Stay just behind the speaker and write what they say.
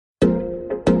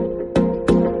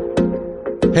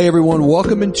Hey everyone,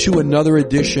 welcome into another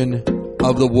edition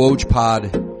of the Woj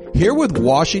Pod. Here with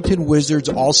Washington Wizards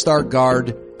All-Star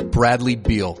guard Bradley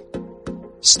Beal.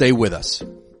 Stay with us.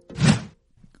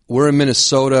 We're in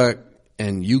Minnesota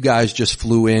and you guys just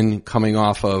flew in coming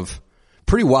off of a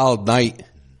pretty wild night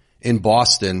in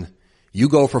Boston. You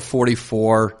go for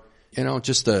 44,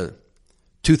 just a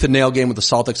tooth and nail game with the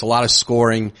Celtics, a lot of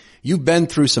scoring. You've been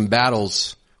through some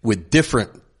battles with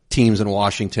different teams in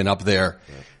Washington up there.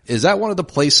 Yeah. Is that one of the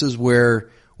places where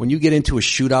when you get into a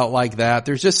shootout like that,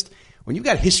 there's just, when you've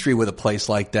got history with a place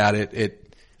like that,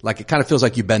 it kind of feels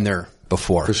like you've been there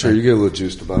before. For sure. You get a little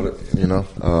juiced about it,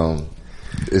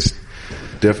 It's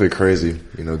definitely crazy,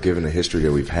 given the history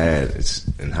that we've had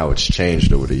and how it's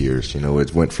changed over the years.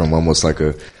 It went from almost like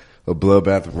a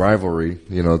bloodbath rivalry,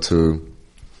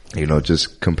 to,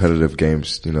 just competitive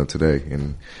games, today.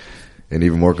 And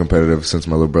even more competitive since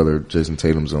my little brother Jason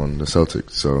Tatum's on the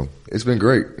Celtics. So it's been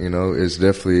great. It's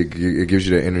definitely, it gives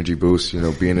you that energy boost,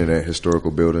 being in that historical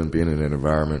building, being in that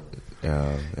environment,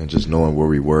 and just knowing where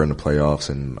we were in the playoffs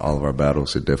and all of our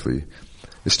battles. It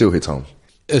still hits home.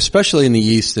 Especially in the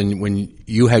East, and when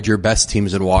you had your best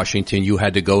teams in Washington, you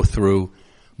had to go through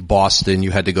Boston,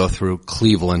 you had to go through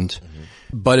Cleveland.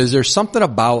 Mm-hmm. But is there something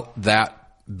about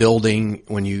that building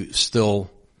when you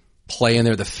still play in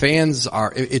there? The fans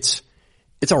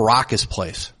it's a raucous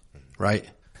place, right?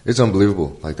 It's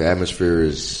unbelievable. Like the atmosphere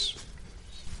is,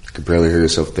 you can barely hear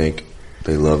yourself think.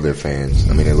 They love their fans.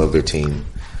 I mean, they love their team.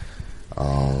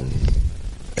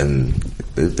 And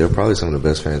they're probably some of the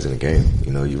best fans in the game.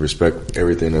 You respect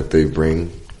everything that they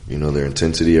bring, their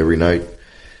intensity every night.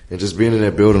 And just being in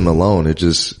that building alone, it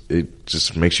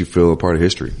just makes you feel a part of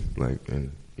history.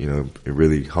 It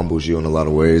really humbles you in a lot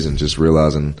of ways, and just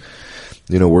realizing,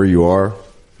 where you are,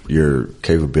 your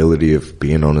capability of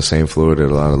being on the same floor that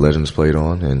a lot of legends played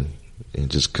on, and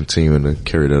just continuing to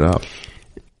carry that out.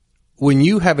 When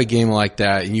you have a game like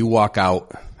that and you walk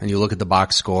out and you look at the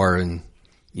box score and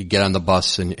you get on the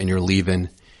bus and you're leaving,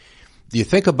 do you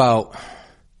think about,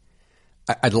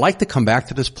 I'd like to come back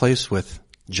to this place with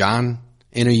John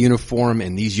in a uniform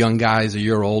and these young guys a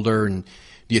year older, and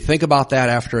do you think about that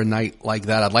after a night like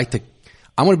that?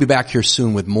 I'm going to be back here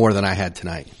soon with more than I had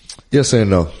tonight. Yes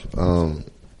and no.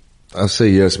 I say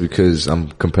yes because I'm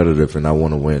competitive and I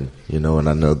want to win, and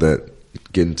I know that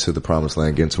getting to the promised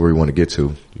land, getting to where you want to get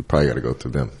to, you probably got to go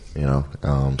through them,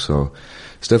 so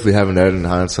it's definitely having that in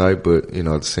hindsight, but, at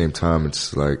the same time,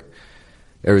 it's like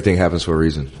everything happens for a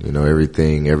reason,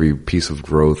 every piece of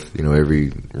growth,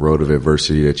 every road of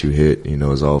adversity that you hit,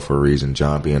 is all for a reason.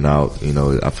 John being out,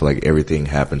 I feel like everything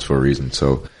happens for a reason.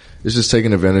 So it's just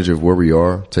taking advantage of where we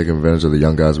are, taking advantage of the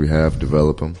young guys we have,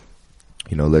 develop them.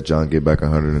 Let John get back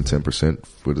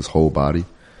 110% with his whole body.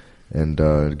 And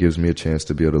it gives me a chance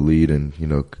to be able to lead and,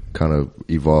 kind of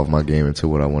evolve my game into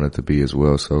what I want it to be as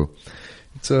well. So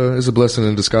it's a blessing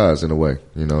in disguise in a way.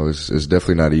 It's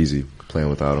definitely not easy playing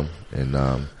without him.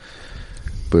 And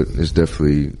but it's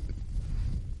definitely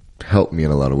helped me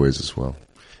in a lot of ways as well.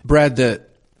 Brad, the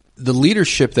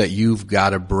leadership that you've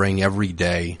got to bring every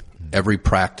day, every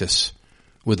practice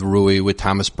with Rui, with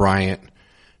Thomas Bryant,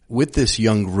 with this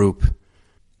young group,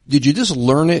 did you just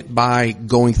learn it by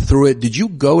going through it? Did you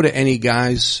go to any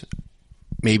guys,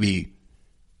 maybe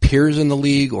peers in the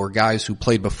league or guys who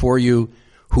played before you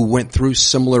who went through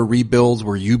similar rebuilds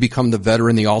where you become the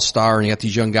veteran, the all-star, and you got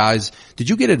these young guys? Did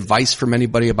you get advice from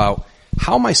anybody about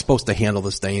how am I supposed to handle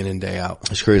this day in and day out?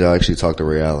 It's crazy. I actually talked to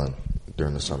Ray Allen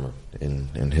during the summer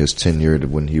in his tenure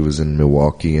when he was in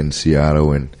Milwaukee and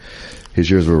Seattle, and his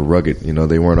years were rugged.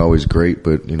 They weren't always great,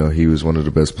 but, he was one of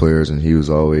the best players, and he was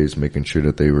always making sure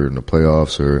that they were in the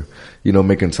playoffs or,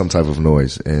 making some type of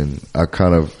noise. And I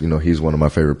kind of, he's one of my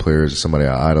favorite players, somebody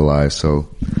I idolize. So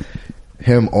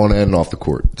him on and off the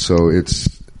court. So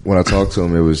when I talked to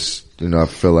him, it was, I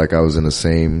felt like I was in the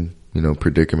same,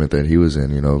 predicament that he was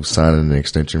in, signing an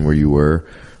extension where you were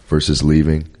versus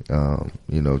leaving,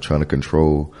 trying to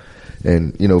control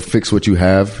and, fix what you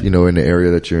have, in the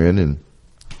area that you're in, and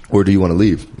or do you want to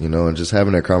leave, and just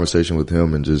having that conversation with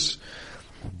him and just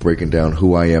breaking down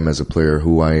who I am as a player,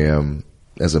 who I am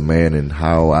as a man, and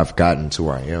how I've gotten to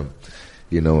where I am,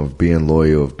 of being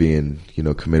loyal, of being,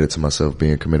 committed to myself,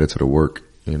 being committed to the work,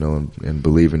 and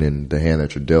believing in the hand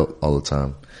that you're dealt all the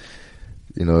time.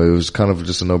 It was kind of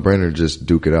just a no-brainer to just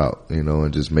duke it out,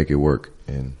 and just make it work.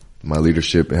 And my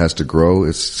leadership has to grow.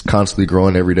 It's constantly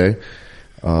growing every day.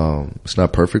 It's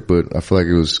not perfect, but I feel like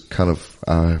it was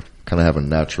I have a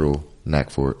natural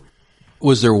knack for it.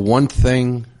 Was there one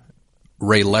thing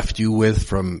Ray left you with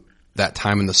from that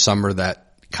time in the summer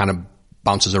that kind of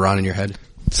bounces around in your head?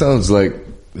 It sounds like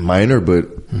minor, but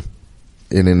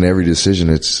in every decision,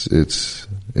 it's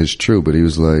is true, but he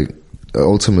was like,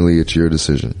 ultimately it's your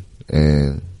decision.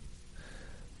 And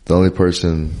the only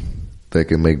person that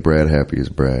can make Brad happy is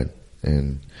Brad.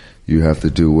 And you have to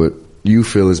do what you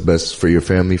feel is best for your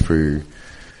family, for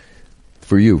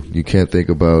you. You can't think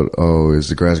about, oh, is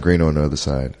the grass green on the other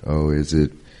side? Oh, is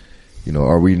it,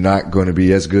 are we not going to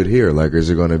be as good here? Like, is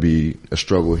it going to be a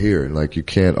struggle here? Like, you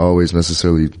can't always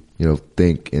necessarily,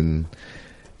 think in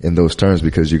those terms,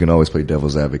 because you can always play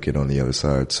devil's advocate on the other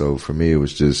side. So for me, it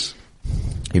was just,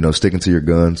 sticking to your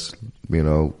guns,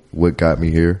 what got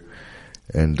me here,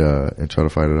 and try to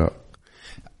fight it out.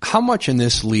 How much in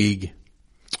this league,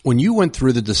 when you went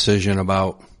through the decision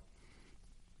about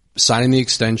signing the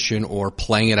extension or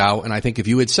playing it out, and I think if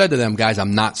you had said to them, guys,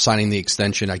 I'm not signing the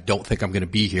extension, I don't think I'm going to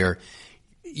be here,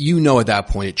 at that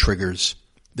point it triggers,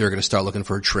 they're going to start looking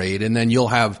for a trade. And then you'll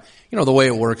have, the way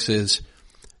it works is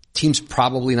team's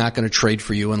probably not going to trade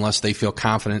for you unless they feel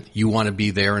confident you want to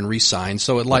be there and re-sign.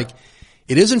 So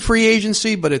it isn't free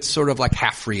agency, but it's sort of like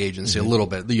half free agency, a little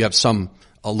bit. You have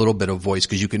a little bit of voice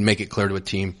because you can make it clear to a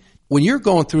team. When you're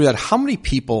going through that, how many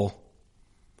people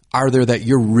are there that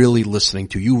you're really listening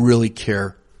to? You really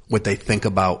care what they think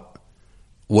about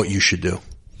what you should do?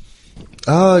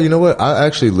 You know what? I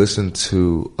actually listen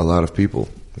to a lot of people.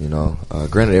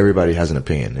 Granted, everybody has an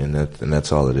opinion, and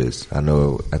that's all it is. I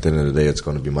know at the end of the day, it's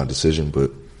going to be my decision,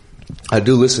 but I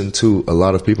do listen to a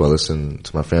lot of people. I listen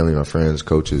to my family, my friends,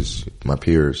 coaches, my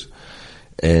peers,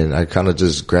 and I kind of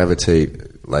just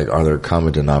gravitate, like, are there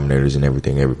common denominators in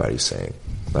everything everybody's saying?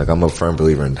 Like, I'm a firm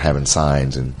believer in having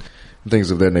signs and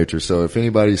things of that nature. So if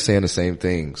anybody's saying the same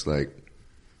things, like,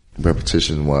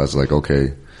 repetition wise, like,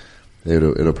 okay,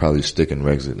 it'll probably stick and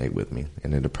resonate with me,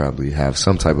 and it'll probably have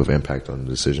some type of impact on the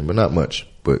decision, but not much.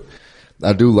 But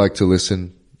I do like to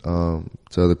listen to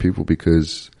other people,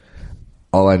 because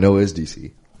all I know is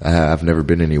DC. I've never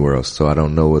been anywhere else, so I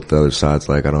don't know what the other side's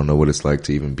like. I don't know what it's like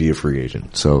to even be a free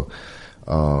agent. So,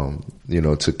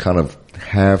 to kind of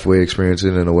halfway experience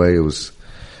it in a way, it's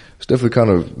definitely kind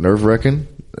of nerve-wracking,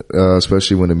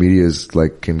 especially when the media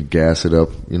can gas it up,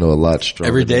 a lot stronger.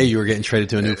 Every day you were getting traded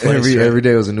to a new place. Every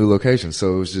day was a new location.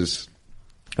 So it was just,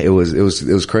 it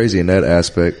was crazy in that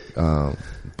aspect.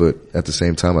 But at the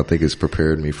same time, I think it's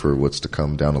prepared me for what's to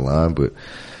come down the line. But,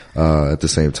 at the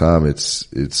same time, it's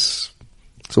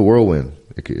a whirlwind.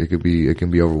 It can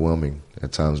be overwhelming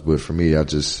at times. But for me, I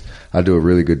do a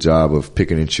really good job of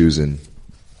picking and choosing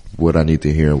what I need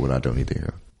to hear and what I don't need to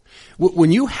hear.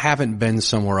 When you haven't been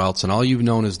somewhere else and all you've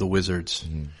known is the Wizards,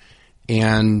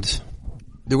 and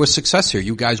there was success here,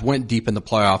 you guys went deep in the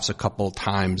playoffs a couple of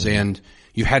times, and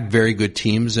you had very good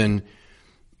teams, and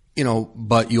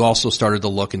but you also started to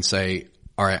look and say,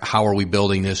 all right, how are we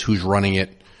building this? Who's running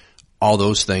it? All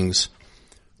those things.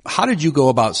 How did you go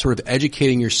about sort of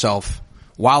educating yourself?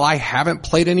 While I haven't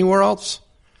played anywhere else,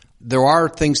 there are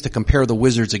things to compare the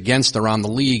Wizards against around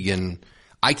the league, and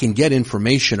I can get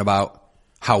information about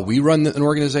how we run an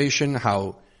organization,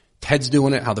 how Ted's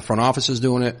doing it, how the front office is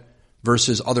doing it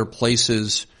versus other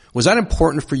places. Was that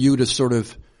important for you to sort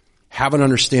of have an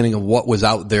understanding of what was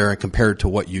out there and compared to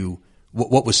what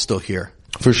was still here?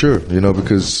 For sure.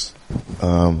 Because,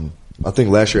 I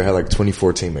think last year I had like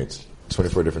 24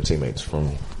 different teammates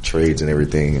from trades and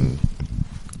everything, and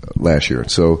last year.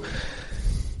 So,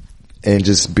 and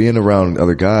just being around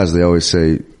other guys, they always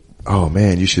say, oh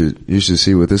man, you should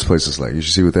see what this place is like. You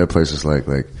should see what that place is like.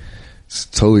 Like, it's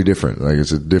totally different. Like,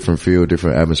 it's a different feel,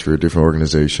 different atmosphere, different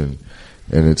organization.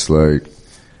 And it's like,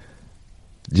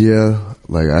 yeah,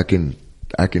 like I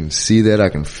can see that, I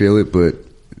can feel it, but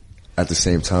at the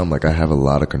same time, like, I have a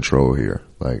lot of control here.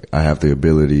 Like, I have the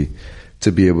ability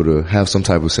to be able to have some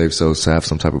type of safe zones, to have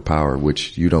some type of power,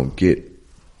 which you don't get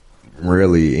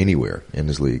rarely anywhere in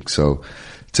this league. So,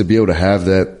 to be able to have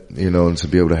that, and to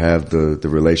be able to have the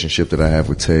relationship that I have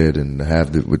with Ted, and to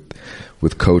have it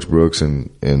with Coach Brooks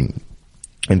and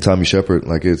Tommy Shepard,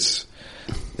 like, it's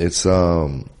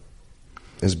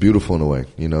beautiful in a way.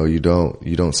 You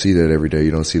don't see that every day.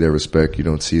 You don't see that respect. You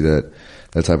don't see that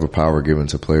type of power given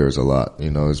to players a lot.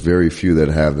 There's very few that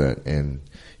have that. And,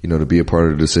 to be a part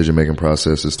of the decision making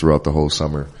processes throughout the whole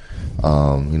summer,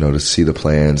 to see the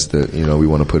plans that, we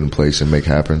want to put in place and make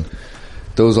happen.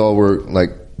 Those all were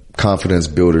like confidence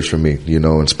builders for me, and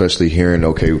especially hearing,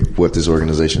 okay, what this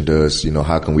organization does,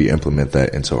 how can we implement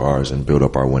that into ours and build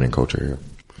up our winning culture here?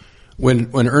 When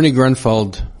Ernie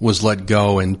Grunfeld was let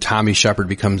go and Tommy Shepard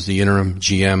becomes the interim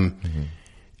GM,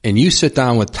 and you sit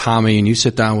down with Tommy and you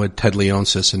sit down with Ted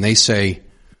Leonsis, and they say,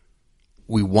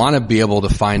 we want to be able to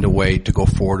find a way to go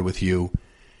forward with you.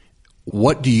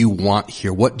 What do you want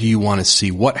here? What do you want to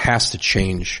see? What has to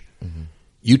change?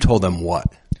 You told them what?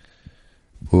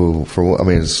 Well,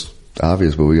 it's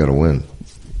obvious, but we got to win.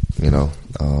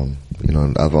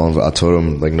 I told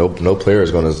him like no player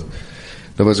is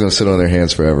nobody's gonna sit on their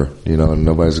hands forever. And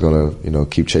nobody's gonna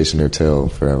keep chasing their tail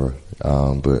forever.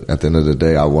 But at the end of the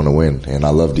day, I want to win, and I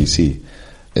love DC,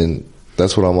 and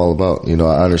that's what I'm all about.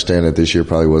 I understand that this year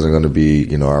probably wasn't going to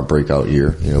be our breakout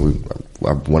year.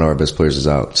 One of our best players is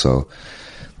out, so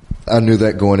I knew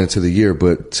that going into the year.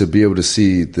 But to be able to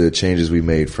see the changes we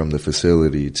made from the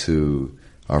facility to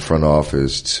our front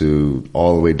office to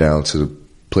all the way down to the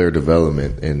player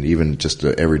development and even just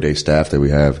the everyday staff that we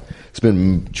have, it's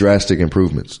been drastic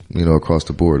improvements, across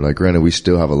the board. Like, granted, we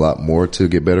still have a lot more to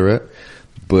get better at,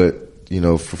 but,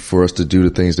 for us to do the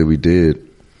things that we did,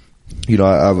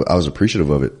 I was appreciative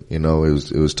of it. It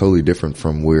was totally different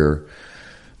from where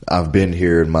I've been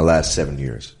here in my last 7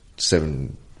 years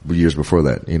before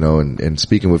that, and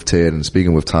speaking with Ted and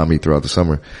speaking with Tommy throughout the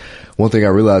summer, one thing I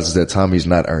realized is that Tommy's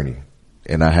not Ernie,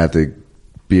 and I had to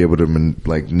be able to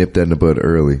nip that in the bud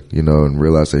early, and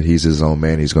realize that he's his own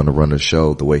man. He's going to run the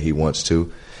show the way he wants to.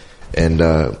 And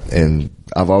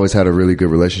I've always had a really good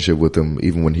relationship with him,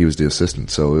 even when he was the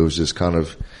assistant. So it was just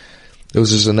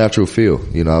a natural feel.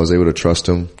 I was able to trust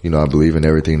him. I believe in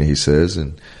everything that he says,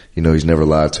 and, he's never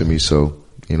lied to me. So,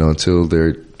 until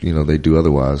they do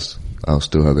otherwise, I'll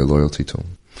still have their loyalty to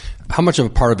him. How much of a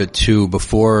part of it too,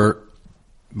 before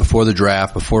the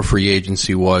draft, before free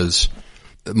agency was,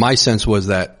 my sense was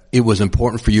that it was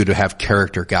important for you to have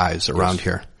character guys around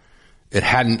here. It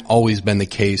hadn't always been the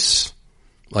case.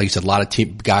 Like you said, a lot of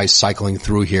guys cycling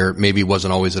through here. Maybe it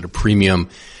wasn't always at a premium.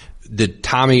 Did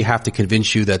Tommy have to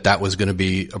convince you that was going to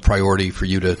be a priority for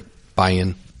you to buy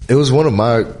in? It was one of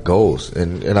my goals,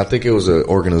 and I think it was an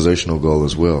organizational goal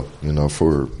as well.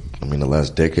 The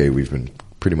last decade we've been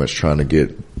pretty much trying to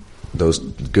get those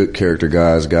good character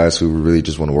guys who really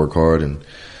just want to work hard and,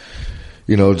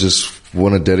 just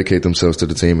want to dedicate themselves to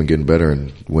the team and getting better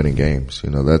and winning games.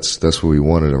 That's what we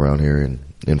wanted around here,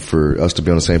 and for us to be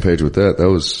on the same page with that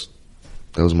was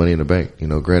money in the bank.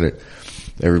 Granted,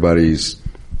 everybody's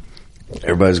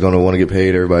going to want to get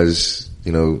paid. Everybody's,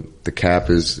 the cap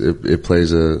it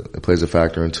plays a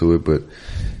factor into it, but,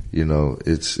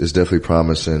 it's definitely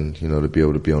promising, to be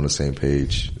able to be on the same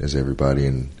page as everybody,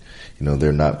 and,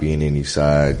 there not being any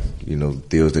side,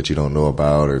 deals that you don't know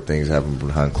about or things happening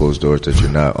behind closed doors that you're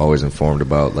not always informed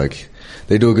about. Like,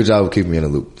 they do a good job of keeping me in the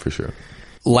loop, for sure.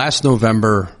 Last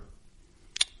November,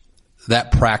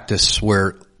 that practice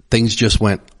where things just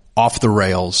went off the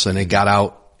rails and it got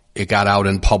out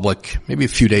in public. Maybe a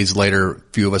few days later, a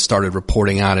few of us started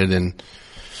reporting on it and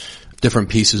different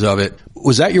pieces of it.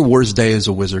 Was that your worst day as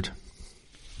a Wizard?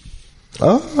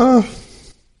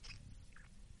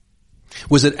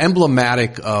 Was it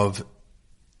emblematic of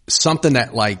something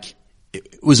that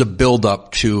it was a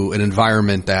build-up to an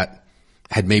environment that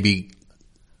had maybe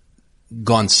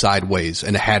gone sideways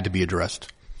and it had to be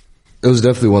addressed? It was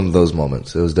definitely one of those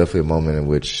moments. It was definitely a moment in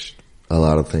which a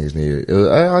lot of things needed.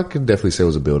 I could definitely say it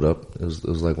was a build-up. It was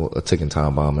like a ticking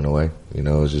time bomb in a way. It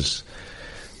was just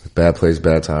bad place,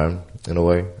 bad time in a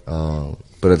way.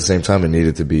 But at the same time, it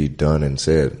needed to be done and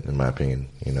said, in my opinion.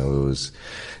 It was,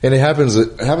 and it happens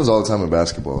all the time in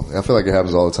basketball. I feel like it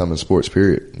happens all the time in sports,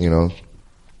 period.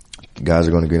 Guys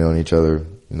are going to get on each other,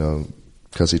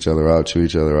 cuss each other out, chew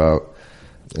each other out,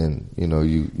 and,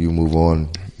 you move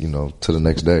on, to the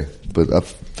next day. But I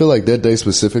feel like that day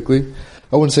specifically,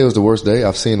 I wouldn't say it was the worst day.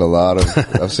 I've seen a lot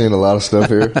of stuff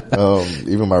here.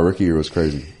 Even my rookie year was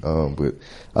crazy. But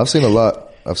I've seen a lot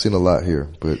here,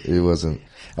 but it wasn't,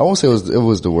 I won't say it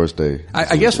was the worst day.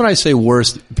 I guess when I say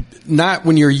worst, not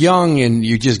when you're young and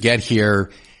you just get here,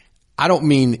 I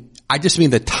just mean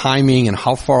the timing and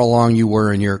how far along you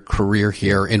were in your career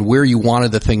here and where you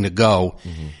wanted the thing to go.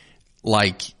 Mm-hmm.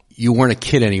 Like, you weren't a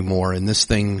kid anymore, and this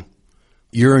thing,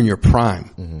 you're in your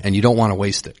prime, and you don't want to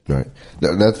waste it. Right.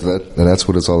 That's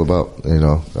what it's all about.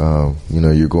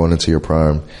 You're going into your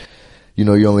prime.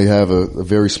 You only have a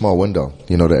very small window,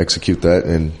 to execute that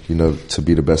and, to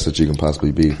be the best that you can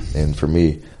possibly be. And for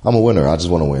me, I'm a winner. I just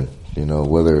want to win.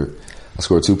 Whether I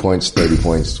score 2 points, 30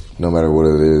 points, no matter what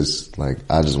it is,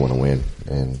 I just want to win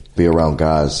and be around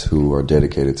guys who are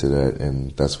dedicated to that.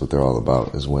 And that's what they're all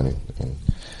about, is winning. And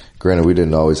granted, we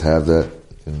didn't always have that.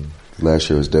 And last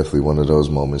year was definitely one of those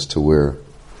moments to where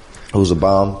it was a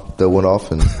bomb that went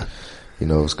off, and, it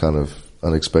was kind of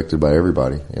unexpected by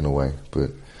everybody in a way.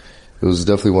 But it was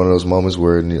definitely one of those moments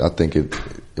where I think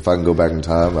if I can go back in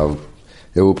time,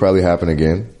 it will probably happen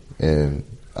again. And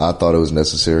I thought it was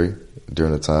necessary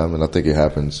during the time, and I think it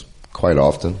happens quite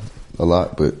often, a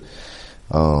lot. But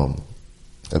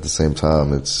at the same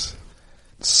time, it's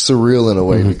surreal in a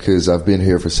way, because I've been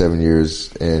here for 7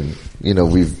 years, and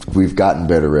we've gotten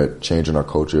better at changing our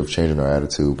culture, of changing our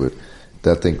attitude. But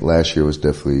I think last year was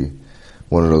definitely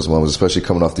one of those moments, especially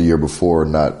coming off the year before,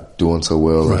 not doing so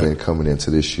well, right, and then coming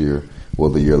into this year,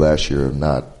 the year last year,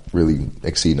 not really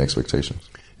exceeding expectations.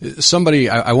 Somebody,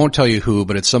 I won't tell you who,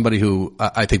 but it's somebody who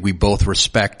I think we both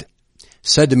respect,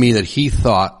 said to me that he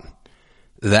thought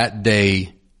that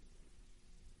day,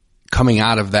 coming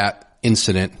out of that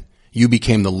incident, you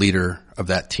became the leader of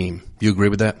that team. You agree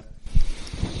with that?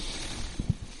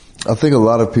 I think a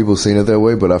lot of people seen it that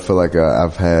way, but I feel like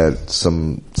I've had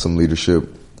some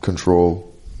leadership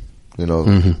control,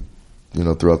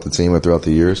 throughout the team and throughout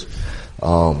the years.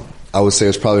 I would say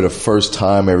it's probably the first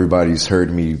time everybody's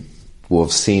heard me,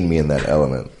 have seen me in that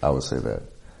element. I would say that.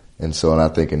 And I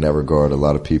think in that regard, a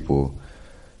lot of people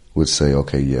would say,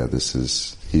 okay, yeah,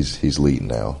 he's leading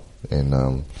now.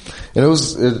 And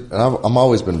I've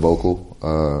always been vocal,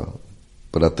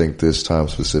 but I think this time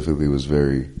specifically was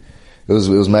it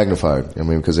was magnified. I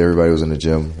mean, because everybody was in the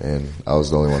gym and I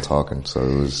was the only one talking. So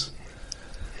it was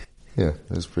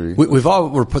pretty.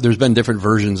 There's been different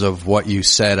versions of what you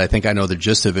said. I think I know the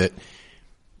gist of it.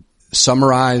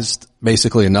 Summarized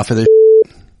basically enough of this.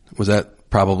 Was that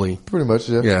probably? Pretty much,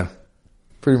 yeah. Yeah.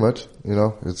 Pretty much.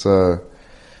 It's, for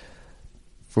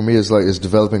me, it's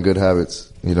developing good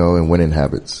habits, and winning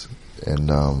habits. And,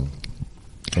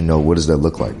 what does that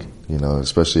look like?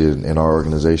 Especially in our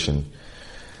organization.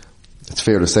 It's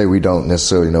fair to say we don't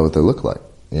necessarily know what they look like.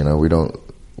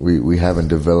 We haven't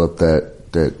developed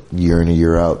that year in and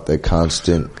year out, that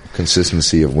constant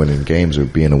consistency of winning games or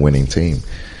being a winning team.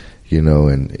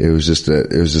 And it was just at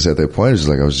that point, it's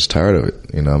like, I was just tired of it.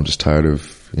 I'm just tired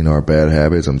of, our bad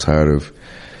habits. I'm tired of,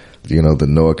 the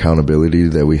no accountability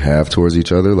that we have towards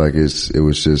each other. Like it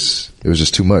was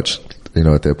just too much,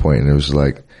 at that point. And it was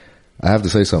like, I have to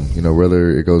say something,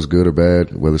 whether it goes good or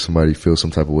bad, whether somebody feels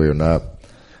some type of way or not,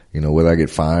 whether I get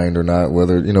fined or not,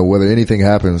 whether anything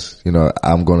happens,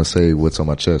 I'm going to say what's on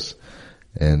my chest.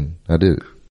 And I did.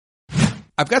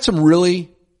 I've got some really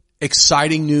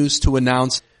exciting news to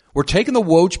announce. We're taking the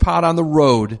Woj Pod on the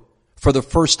road for the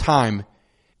first time.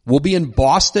 We'll be in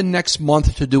Boston next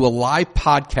month to do a live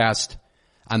podcast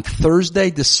on Thursday,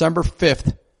 December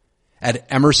 5th at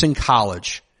Emerson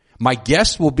College. My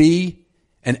guest will be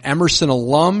an Emerson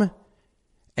alum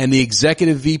and the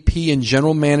executive VP and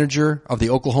general manager of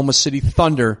the Oklahoma City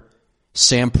Thunder,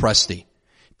 Sam Presti.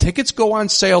 Tickets go on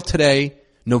sale today,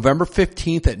 November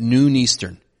 15th at noon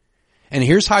Eastern. And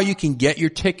here's how you can get your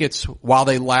tickets while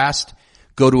they last.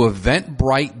 Go to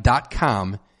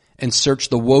eventbrite.com and search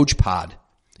the Woj Pod.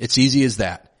 It's easy as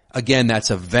that. Again, that's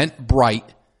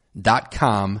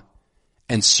eventbrite.com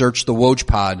and search the Woj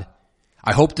Pod.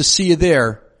 I hope to see you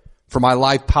there for my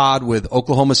live pod with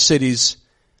Oklahoma City's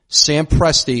Sam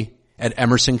Presti at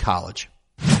Emerson College.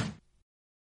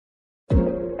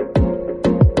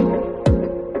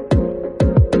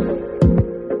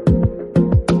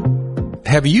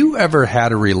 Have you ever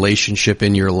had a relationship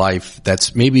in your life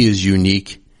that's maybe as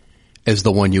unique as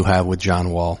the one you have with John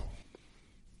Wall?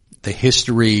 The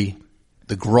history,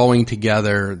 the growing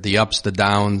together, the ups, the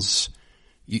downs.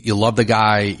 You love the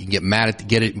guy. You get mad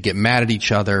at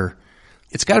each other.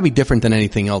 It's got to be different than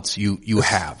anything else you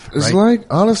have. Right? It's like,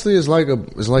 honestly, it's like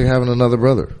having another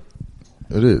brother.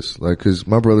 It is, like, because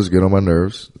my brothers get on my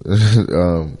nerves.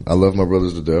 I love my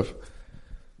brothers to death.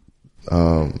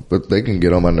 But they can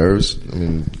get on my nerves. I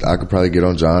mean, I could probably get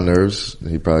on John's nerves.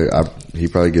 He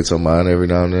probably gets on mine every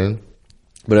now and then.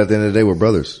 But at the end of the day, we're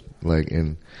brothers. Like,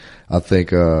 and I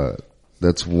think,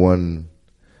 that's one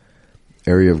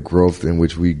area of growth in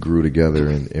which we grew together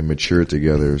and matured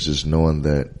together, is just knowing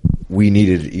that we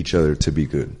needed each other to be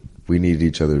good. We needed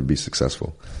each other to be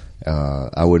successful.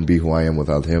 I wouldn't be who I am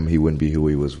without him. He wouldn't be who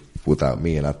he was without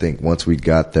me. And I think once we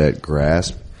got that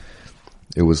grasp,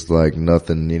 it was like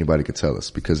nothing anybody could tell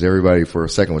us, because everybody for a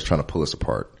second was trying to pull us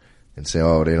apart and say,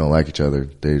 oh, they don't like each other.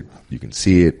 You can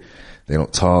see it. They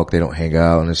don't talk. They don't hang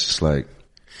out. And it's just like.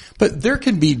 But there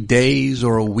can be days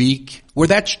or a week where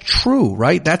that's true,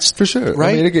 right? That's for sure,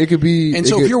 right? I mean, it could be. And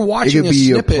so if you're watching a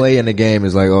snippet, a play in the game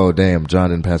is like, oh, damn, John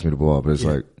didn't pass me the ball. But it's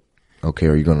like, okay,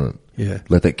 are you going to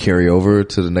let that carry over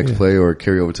to the next play or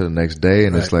carry over to the next day?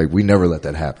 And it's like, we never let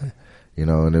that happen,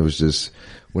 and it was just,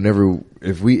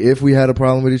 if we had a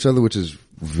problem with each other, which is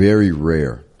very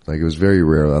rare, like it was very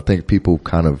rare. I think people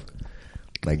kind of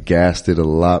like gassed it a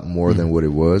lot more than what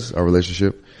it was, our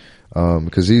relationship.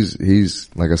 Because he's,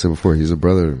 like I said before, he's a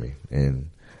brother to me, and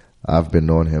I've been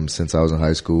knowing him since I was in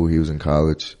high school. He was in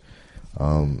college.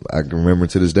 I can remember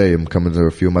to this day him coming to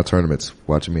a few of my tournaments,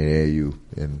 watching me in AAU,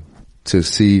 and to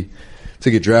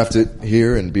get drafted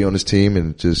here and be on this team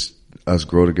and just us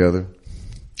grow together.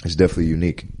 it's definitely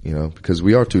unique, because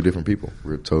we are two different people.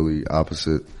 We're totally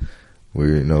opposite.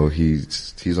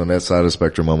 He's on that side of the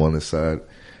spectrum, I'm on this side,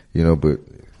 but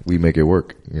we make it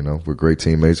work. We're great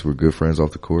teammates. We're good friends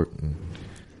off the court. And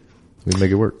we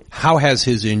make it work. How has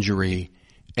his injury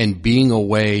and being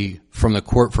away from the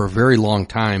court for a very long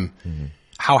time,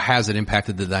 how has it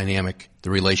impacted the dynamic, the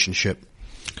relationship?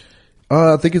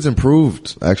 I think it's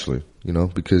improved, actually,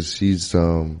 because he's,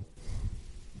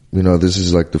 this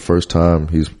is like the first time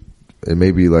it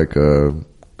may be like a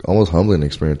almost humbling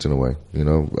experience in a way.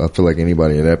 I feel like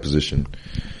anybody in that position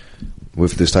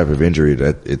with this type of injury,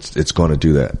 that it's going to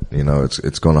do that.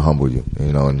 It's going to humble you,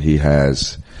 and he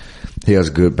has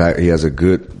good back, he has a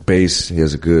good base, he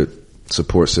has a good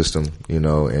support system,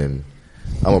 and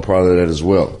I'm a part of that as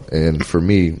well. And for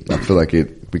me, I feel like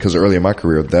because early in my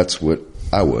career, that's what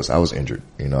I was injured.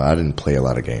 I didn't play a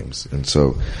lot of games. And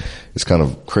so it's kind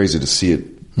of crazy to see it,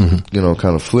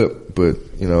 kind of flip. But,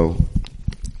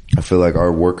 I feel like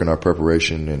our work and our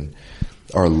preparation and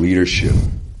our leadership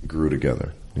grew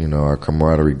together. Our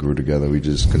camaraderie grew together. We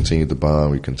just continued to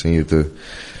bond. We continued to,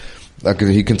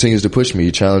 he continues to push me.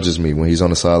 He challenges me when he's on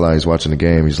the sideline. He's watching the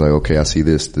game. He's like, okay, I see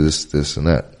this, and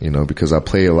that, because I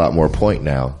play a lot more point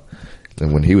now.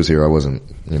 And when he was here, I wasn't,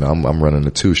 I'm running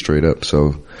the 2 straight up.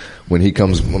 So when he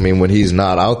comes, when he's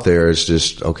not out there, it's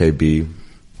just, okay, B,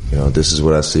 this is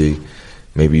what I see.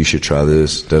 Maybe you should try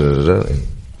this, And,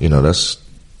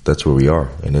 that's where we are.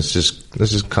 And it's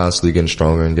just constantly getting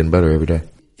stronger and getting better every day.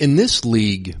 In this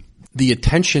league, the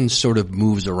attention sort of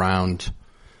moves around.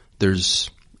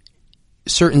 There's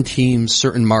certain teams,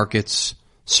 certain markets,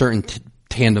 certain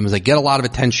tandems that get a lot of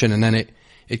attention, and then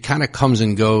it kind of comes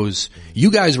and goes.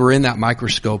 You guys were in that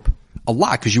microscope a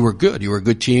lot because you were good. You were a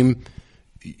good team.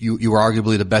 You were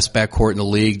arguably the best backcourt in the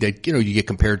league. That you get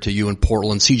compared to you in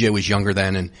Portland. CJ was younger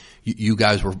then, and you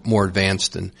guys were more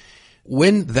advanced. And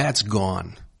when that's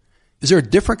gone, is there a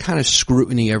different kind of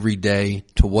scrutiny every day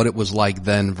to what it was like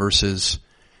then versus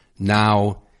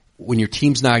now? When your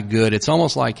team's not good, it's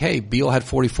almost like, hey, Beal had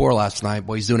 44 last night.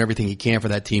 Boy, he's doing everything he can for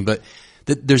that team. But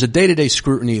there's a day-to-day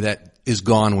scrutiny that is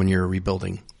gone when you're a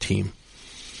rebuilding team.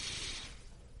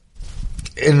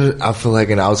 And I feel like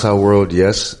in the outside world,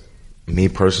 yes. Me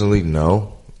personally,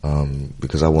 no,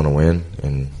 because I want to win,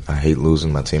 and I hate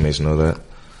losing. My teammates know that.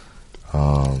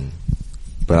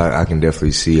 But I can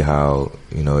definitely see how,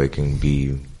 it can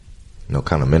be,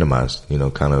 kind of minimized,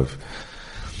 kind of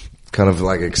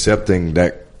like accepting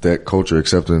that culture,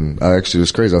 actually,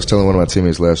 it's crazy. I was telling one of my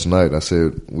teammates last night, I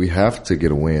said, we have to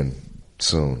get a win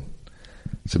soon.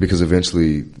 So because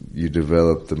eventually you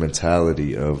develop the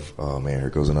mentality of, oh man,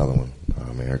 here goes another one.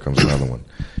 Oh man, here comes another one.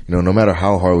 No matter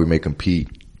how hard we may compete,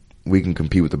 we can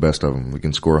compete with the best of them. We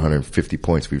can score 150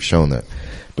 points. We've shown that.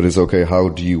 But it's okay. How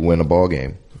do you win a ball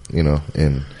game?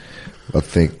 And I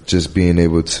think just being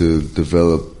able to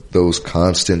develop those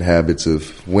constant habits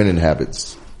of winning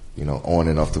habits, on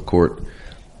and off the court,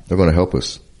 they're going to help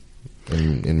us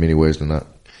in many ways than not.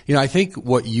 I think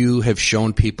what you have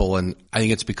shown people, and I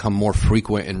think it's become more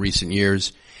frequent in recent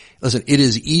years, listen, it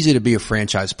is easy to be a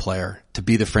franchise player, to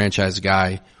be the franchise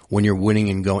guy when you're winning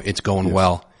and it's going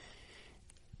well.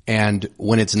 And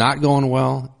when it's not going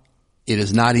well, it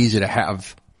is not easy to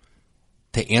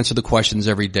answer the questions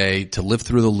every day, to live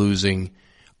through the losing,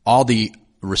 all the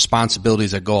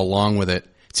responsibilities that go along with it.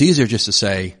 It's easier just to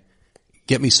say,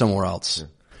 get me somewhere else. Yeah.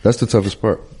 That's the toughest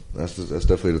part. That's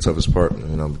definitely the toughest part,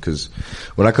 because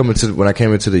when I came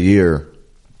into the year,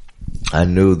 I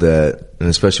knew that, and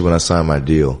especially when I signed my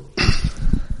deal,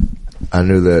 I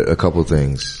knew that a couple of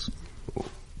things.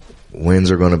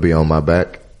 Wins are going to be on my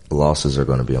back. Losses are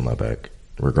going to be on my back,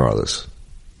 regardless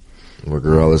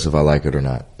if I like it or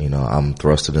not. I'm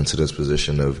thrusted into this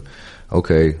position of,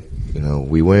 okay,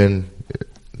 we win,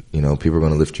 people are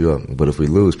going to lift you up. But if we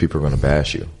lose, people are going to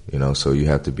bash you, so you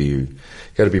got to be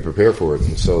prepared for it.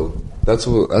 And so that's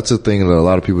a thing that a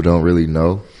lot of people don't really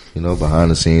know,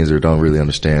 behind the scenes, or don't really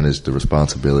understand, is the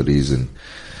responsibilities and,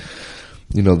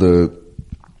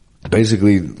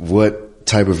 basically what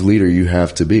type of leader you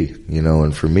have to be,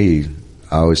 and for me,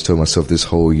 I always tell myself this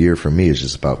whole year for me is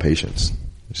just about patience.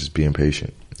 It's just being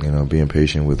patient, being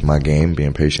patient with my game,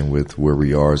 being patient with where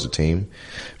we are as a team,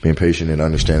 being patient and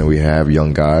understanding we have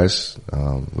young guys.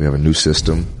 We have a new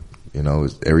system,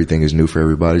 everything is new for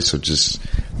everybody. So just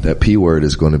that P word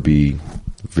is going to be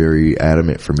very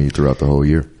adamant for me throughout the whole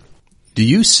year. Do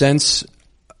you sense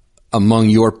among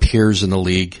your peers in the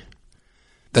league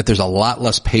that there's a lot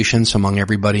less patience among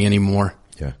everybody anymore?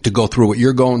 Yeah. To go through what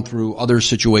you're going through, other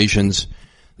situations,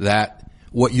 that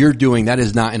what you're doing, that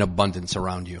is not in abundance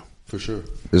around you. For sure.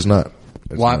 It's not.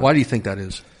 Why do you think that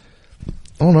is?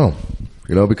 I don't know.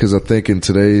 because I think in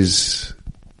today's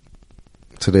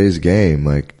game,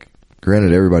 like,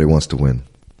 granted, everybody wants to win,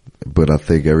 but I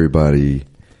think everybody,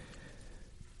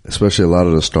 especially a lot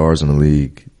of the stars in the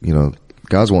league,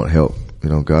 guys want help.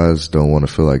 Guys don't want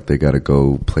to feel like they got to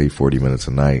go play 40 minutes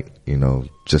a night,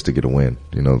 just to get a win.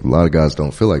 A lot of guys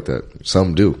don't feel like that.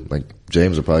 Some do. Like,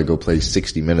 James would probably go play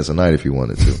 60 minutes a night if he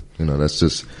wanted to.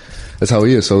 That's how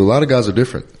he is. So a lot of guys are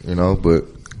different, but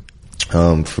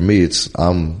for me,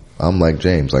 I'm like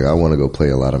James. Like, I want to go play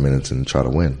a lot of minutes and try to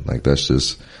win. Like, that's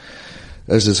just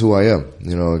who I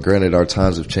am. Granted, our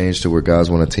times have changed to where guys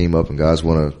want to team up and guys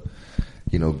want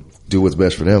to, do what's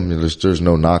best for them. There's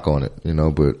no knock on it,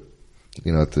 but,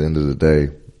 at the end of the day,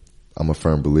 I'm a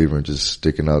firm believer in just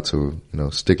sticking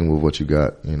with what you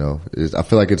got. I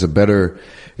feel like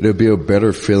it'll be a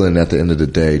better feeling at the end of the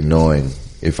day knowing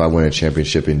if I win a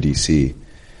championship in DC,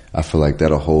 I feel like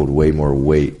that'll hold way more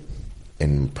weight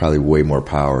and probably way more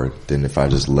power than if I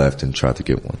just left and tried to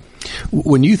get one.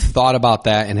 When you thought about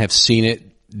that and have seen it,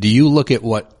 do you look at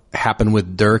what happened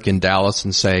with Dirk in Dallas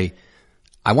and say,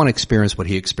 I want to experience what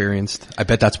he experienced? I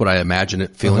bet that's what I imagine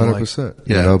it feeling 100%. like.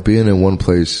 Yeah. Being in one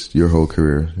place your whole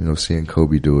career, seeing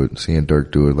Kobe do it, seeing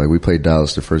Dirk do it. Like, we played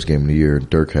Dallas the first game of the year.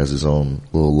 Dirk has his own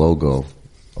little logo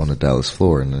on the Dallas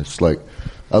floor. And it's like,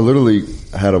 I literally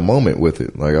had a moment with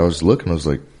it. Like, I was looking, I was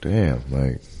like, damn,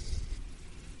 like,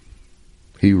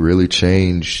 he really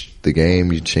changed the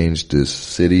game. He changed this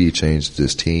city. He changed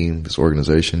this team, this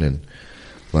organization. And,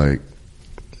 like,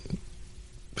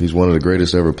 he's one of the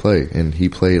greatest to ever play. And he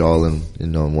played all in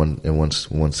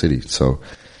one city. So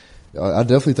I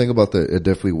definitely think about that. It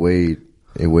definitely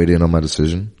weighed in on my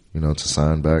decision, to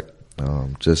sign back.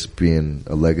 Just being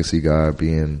a legacy guy,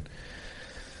 being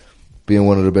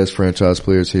one of the best franchise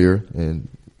players here. And,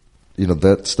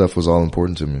 that stuff was all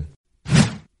important to me.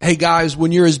 Hey guys,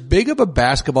 when you're as big of a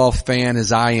basketball fan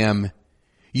as I am,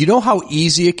 you know how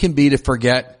easy it can be to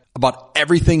forget about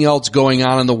everything else going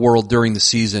on in the world during the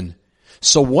season.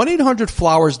 So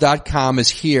 1-800-Flowers.com is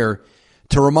here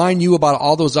to remind you about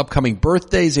all those upcoming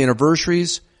birthdays,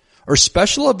 anniversaries, or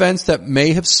special events that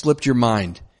may have slipped your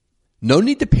mind. No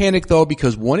need to panic though,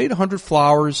 because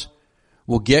 1-800-Flowers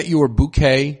will get your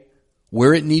bouquet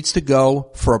where it needs to go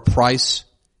for a price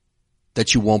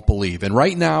that you won't believe. And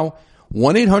right now,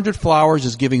 1-800-Flowers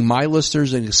is giving my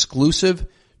listeners an exclusive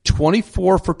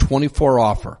 24 for 24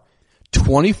 offer.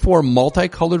 24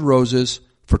 multicolored roses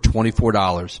for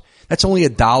 $24. That's only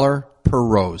 $1 per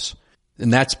rose.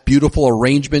 And that's beautiful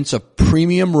arrangements of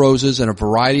premium roses in a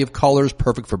variety of colors,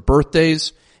 perfect for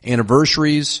birthdays,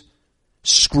 anniversaries,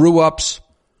 screw-ups,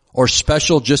 or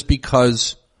special just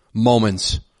because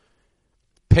moments.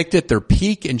 Picked at their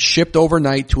peak and shipped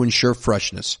overnight to ensure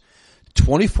freshness.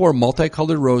 24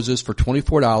 multicolored roses for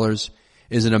 $24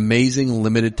 is an amazing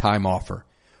limited time offer.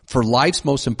 For life's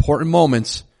most important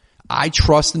moments, I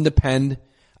trust and depend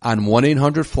on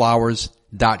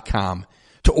 1-800-Flowers.com.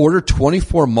 To order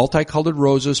 24 multicolored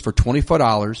roses for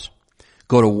 $24,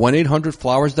 go to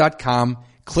 1-800-Flowers.com,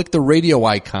 click the radio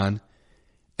icon,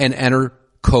 and enter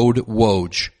code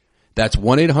WOJ. That's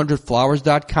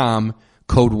 1-800-Flowers.com,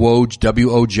 code WOJ,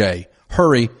 W-O-J.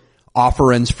 Hurry,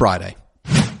 offer ends Friday.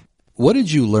 What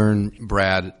did you learn,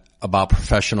 Brad, about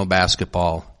professional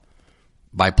basketball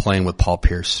by playing with Paul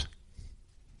Pierce?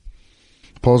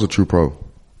 Paul's a true pro.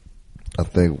 I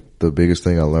think the biggest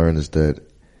thing I learned is that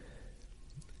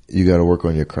you got to work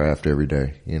on your craft every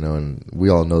day, and we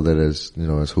all know that as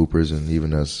hoopers and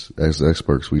even as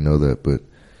experts, we know that. But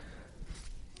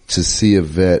to see a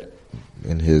vet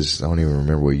in his, I don't even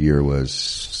remember what year it was,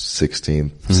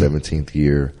 16th, 17th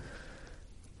year,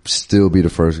 still be the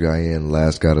first guy in,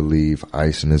 last guy to leave,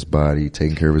 icing his body,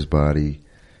 taking care of his body,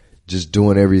 just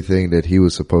doing everything that he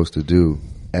was supposed to do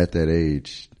at that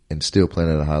age and still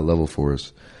playing at a high level for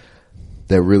us.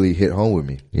 That really hit home with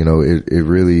me. It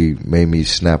really made me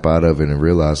snap out of it and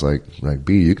realize like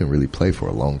B, you can really play for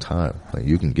a long time. Like,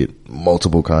 you can get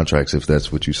multiple contracts if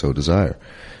that's what you so desire.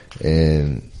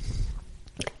 And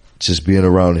just being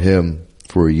around him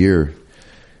for a year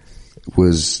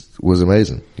was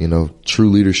amazing. True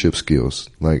leadership skills.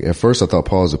 Like, at first I thought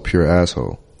Paul was a pure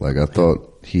asshole. Like, I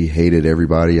thought he hated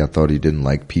everybody. I thought he didn't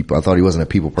like people. I thought he wasn't a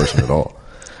people person at all.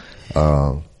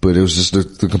 But it was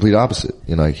just the complete opposite.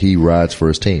 Like, he rides for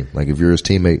his team. Like, if you're his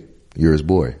teammate, you're his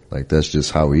boy. Like, that's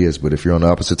just how he is. But if you're on the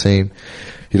opposite team,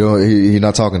 he's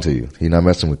not talking to you. He's not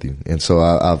messing with you. And so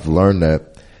I've learned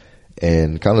that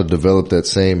and kind of developed that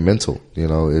same mental,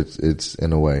 it's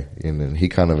in a way. And then he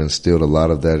kind of instilled a lot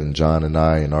of that in John and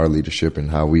I and our leadership and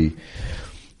how we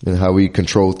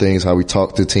control things, how we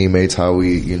talk to teammates, how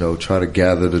we, try to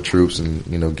gather the troops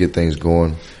and, get things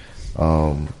going.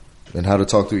 and how to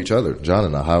talk to each other. John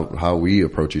and I, how we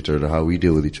approach each other, how we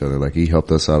deal with each other. Like, he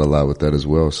helped us out a lot with that as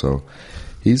well. So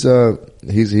he's a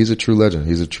true legend.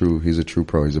 He's a true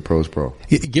pro. He's a pro's pro.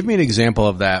 Give me an example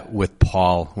of that with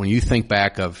Paul. When you think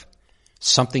back of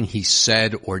something he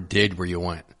said or did where you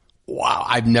went, wow,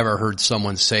 I've never heard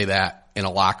someone say that in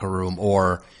a locker room,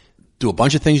 or do a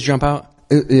bunch of things jump out?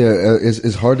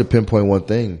 It's hard to pinpoint one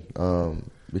thing,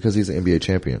 because he's an NBA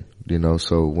champion,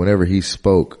 so whenever he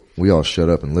spoke, we all shut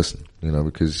up and listened,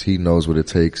 because he knows what it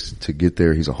takes to get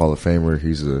there. He's a Hall of Famer.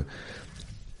 He's a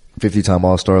 50-time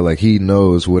All-Star. Like, he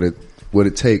knows what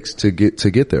it takes to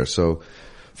get there. So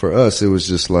for us, it was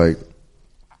just like,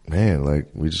 man, like,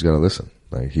 we just gotta listen.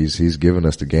 Like, he's giving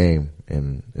us the game,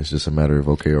 and it's just a matter of,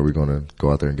 okay, are we gonna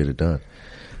go out there and get it done?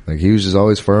 Like, he was just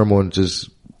always firm on just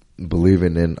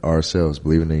believing in ourselves,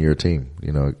 believing in your team,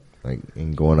 like,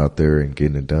 and going out there and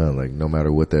getting it done. Like, no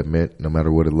matter what that meant, no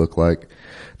matter what it looked like,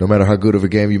 no matter how good of a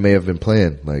game you may have been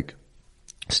playing, like,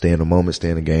 stay in the moment, stay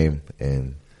in the game,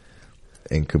 and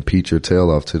compete your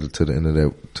tail off to the end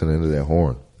of that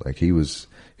horn. Like, he was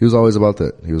always about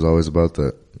that. He was always about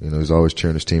that. He was always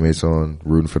cheering his teammates on,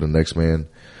 rooting for the next man,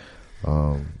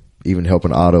 even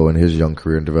helping Otto in his young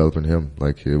career and developing him.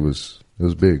 Like, it was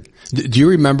big. Do you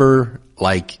remember,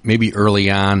 like, maybe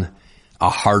early on, a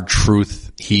hard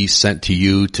truth he sent to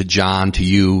you, to John, to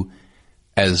you,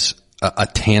 as a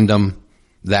tandem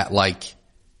that, like,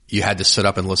 you had to sit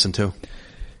up and listen to?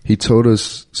 He told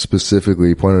us specifically,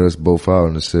 he pointed us both out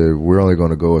and said, we're only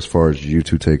going to go as far as you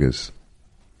two take us.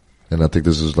 And I think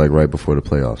this was like right before the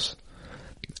playoffs.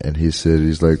 And he said,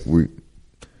 he's like,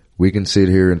 we can sit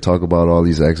here and talk about all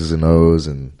these X's and O's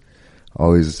and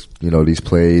all these, these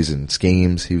plays and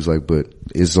schemes. He was like, but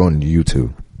it's on you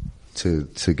two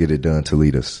to get it done, to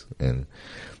lead us. And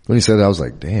when he said that, I was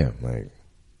like, damn, like,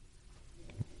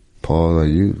 Paul,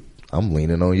 I'm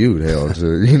leaning on you, hell,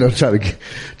 to,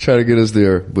 try to get us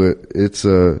there. But it's,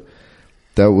 I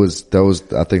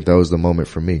think that was the moment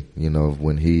for me,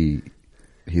 when he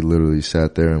literally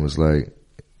sat there and was like,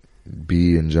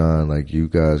 B and John, like, you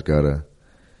guys are going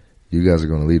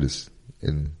to lead us,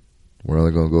 and we're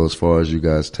only going to go as far as you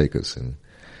guys take us. And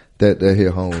that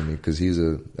hit home with me, because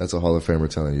that's a Hall of Famer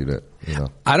telling you that,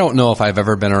 I don't know if I've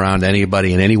ever been around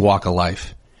anybody in any walk of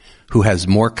life who has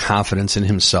more confidence in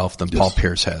himself than Paul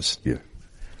Pierce has. Yeah.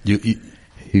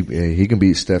 He can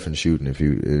beat Steph in shooting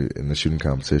in the shooting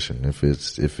competition. If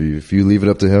you leave it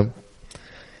up to him,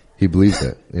 he believes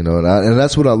that, and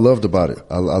that's what I loved about it.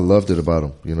 I loved it about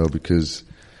him, because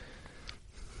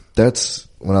that's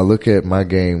when I look at my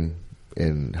game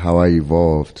and how I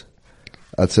evolved.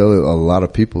 I tell a lot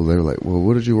of people, they're like, well,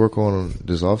 what did you work on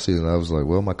this offseason? I was like,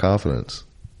 well, my confidence.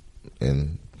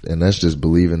 And that's just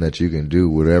believing that you can do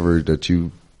whatever that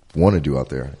you want to do out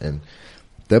there. And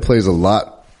that plays a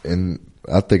lot, and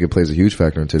I think it plays a huge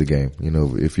factor into the game.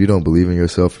 If you don't believe in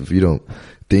yourself, if you don't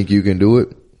think you can do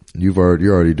it, you're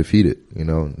already defeated,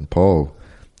 And Paul,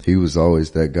 he was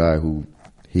always that guy who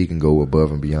he can go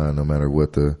above and beyond no matter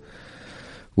what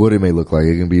it may look like.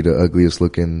 It can be the ugliest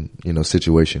looking,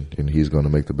 situation, and he's going to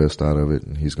make the best out of it,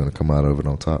 and he's going to come out of it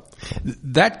on top.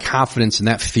 That confidence and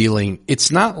that feeling,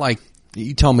 it's not like,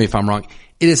 you tell me if I'm wrong,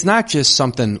 it is not just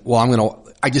something, well,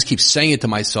 I just keep saying it to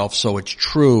myself so it's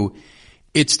true.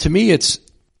 To me, it's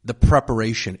the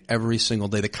preparation every single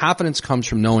day. The confidence comes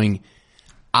from knowing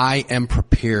I am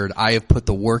prepared. I have put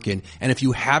the work in. And if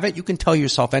you haven't, you can tell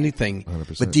yourself anything,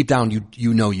 100%. But deep down,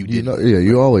 you know you did.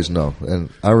 You always know. And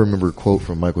I remember a quote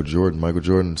from Michael Jordan. Michael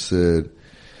Jordan said,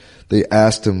 they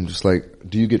asked him just like,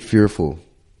 do you get fearful?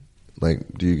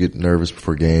 Like, do you get nervous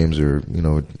before games, or,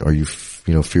 are you,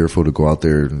 fearful to go out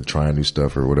there and try new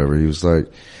stuff or whatever? He was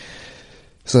like,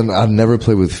 son, I never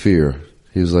play with fear.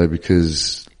 He was like,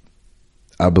 because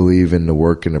I believe in the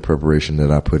work and the preparation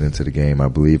that I put into the game. I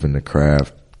believe in the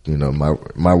craft.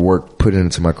 My work put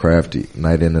into my craft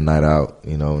night in and night out,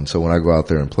 and so when I go out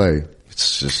there and play, it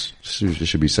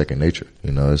should be second nature,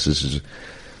 it's just,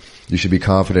 you should be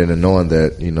confident in knowing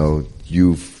that,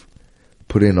 you've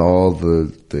put in all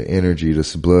the energy,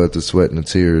 the blood, the sweat and the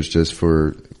tears just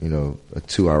for, a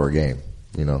 2-hour game,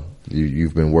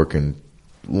 you've been working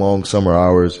long summer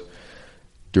hours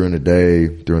during the day,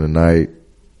 during the night,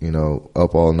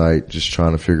 up all night, just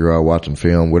trying to figure out, watching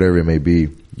film, whatever it may be.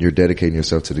 You're dedicating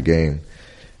yourself to the game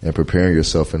and preparing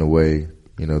yourself in a way,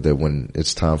 that when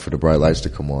it's time for the bright lights to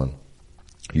come on,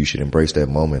 you should embrace that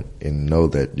moment and know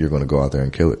that you're going to go out there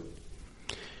and kill it.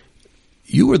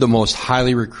 You were the most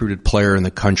highly recruited player in the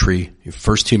country. Your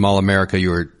first team All-America.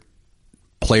 You were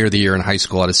player of the year in high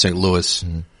school out of St. Louis.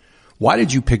 Mm-hmm. Why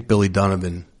did you pick Billy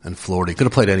Donovan in Florida? He could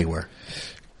have played anywhere.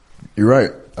 You're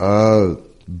right.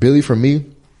 Billy, for me,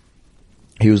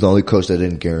 he was the only coach that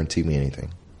didn't guarantee me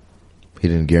anything. He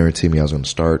didn't guarantee me I was going to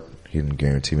start. He didn't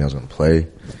guarantee me I was going to play.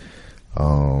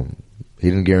 He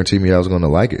didn't guarantee me I was going to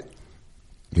like it.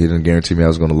 He didn't guarantee me I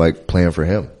was going to like playing for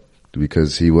him,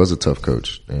 because he was a tough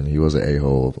coach and he was an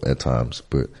a-hole at times.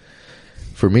 But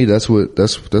for me, that's what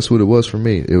it was for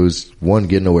me. It was, one,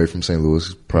 getting away from St.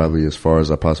 Louis probably as far as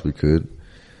I possibly could,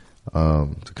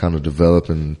 to kind of develop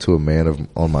into a man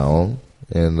on my own.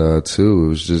 And, two, it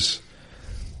was just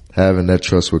having that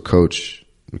trust with coach,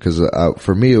 because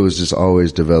for me, it was just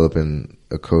always developing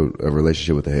a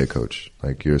relationship with the head coach.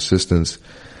 Like, your assistants,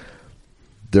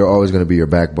 they're always going to be your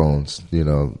backbones,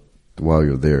 while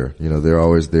you're there. They're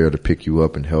always there to pick you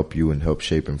up and help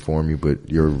shape and form you, but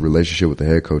your relationship with the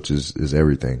head coach is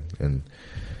everything. And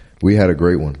we had a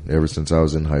great one ever since I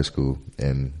was in high school.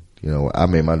 And, I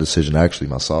made my decision actually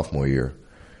my sophomore year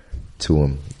to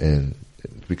him, and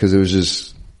because it was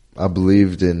just, I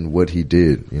believed in what he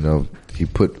did. He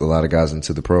put a lot of guys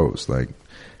into the pros. Like,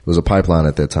 it was a pipeline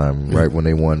at that time, right when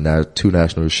they won 2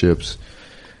 national ships.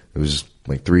 It was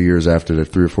like 3 years after that,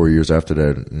 3 or 4 years after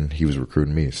that, and he was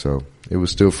recruiting me. So it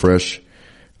was still fresh.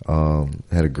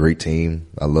 Had a great team.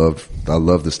 I loved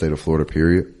the state of Florida,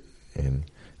 period. And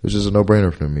it was just a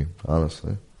no-brainer for me,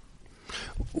 honestly.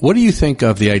 What do you think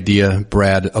of the idea,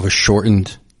 Brad, of a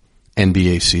shortened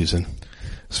NBA season?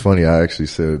 It's funny. I actually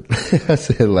said, I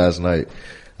said last night,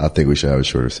 I think we should have a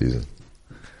shorter season.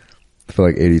 I feel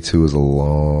like 82 is a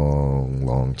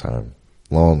long time.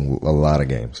 A lot of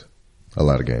games,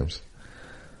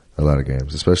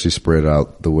 especially spread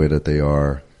out the way that they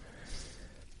are.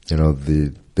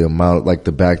 The amount, like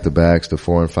the back-to-backs, the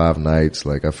 4 and 5 nights.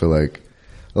 Like, I feel like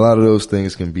a lot of those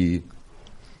things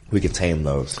we can tame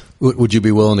those. Would you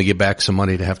be willing to give back some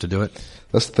money to have to do it?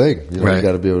 That's the thing. Right. You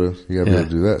got to be able to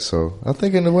do that. So I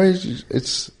think in a way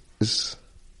it's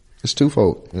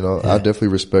twofold. I definitely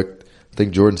respect. I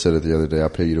think Jordan said it the other day. I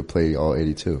pay you to play all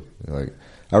 82. Like,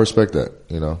 I respect that.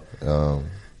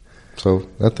 So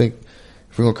I think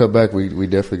if we're gonna cut back, we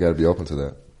definitely got to be open to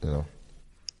that.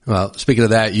 Well, speaking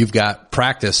of that, you've got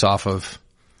practice off of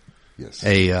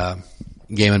a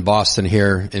game in Boston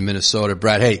here in Minnesota.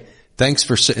 Brad, hey, thanks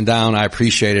for sitting down. I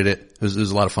appreciated it. It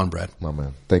was a lot of fun, Brad. My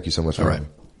man. Thank you so much for having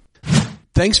me.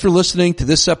 Thanks for listening to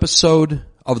this episode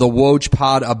of the Woj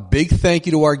Pod. A big thank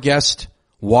you to our guest,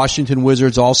 Washington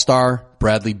Wizards All-Star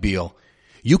Bradley Beal.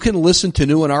 You can listen to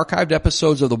new and archived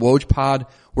episodes of the Woj Pod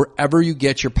wherever you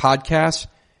get your podcasts,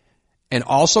 and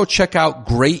also check out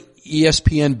great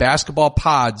ESPN basketball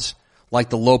pods like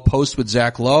The Low Post with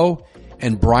Zach Lowe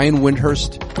and Brian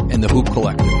Windhurst and the Hoop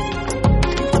Collective.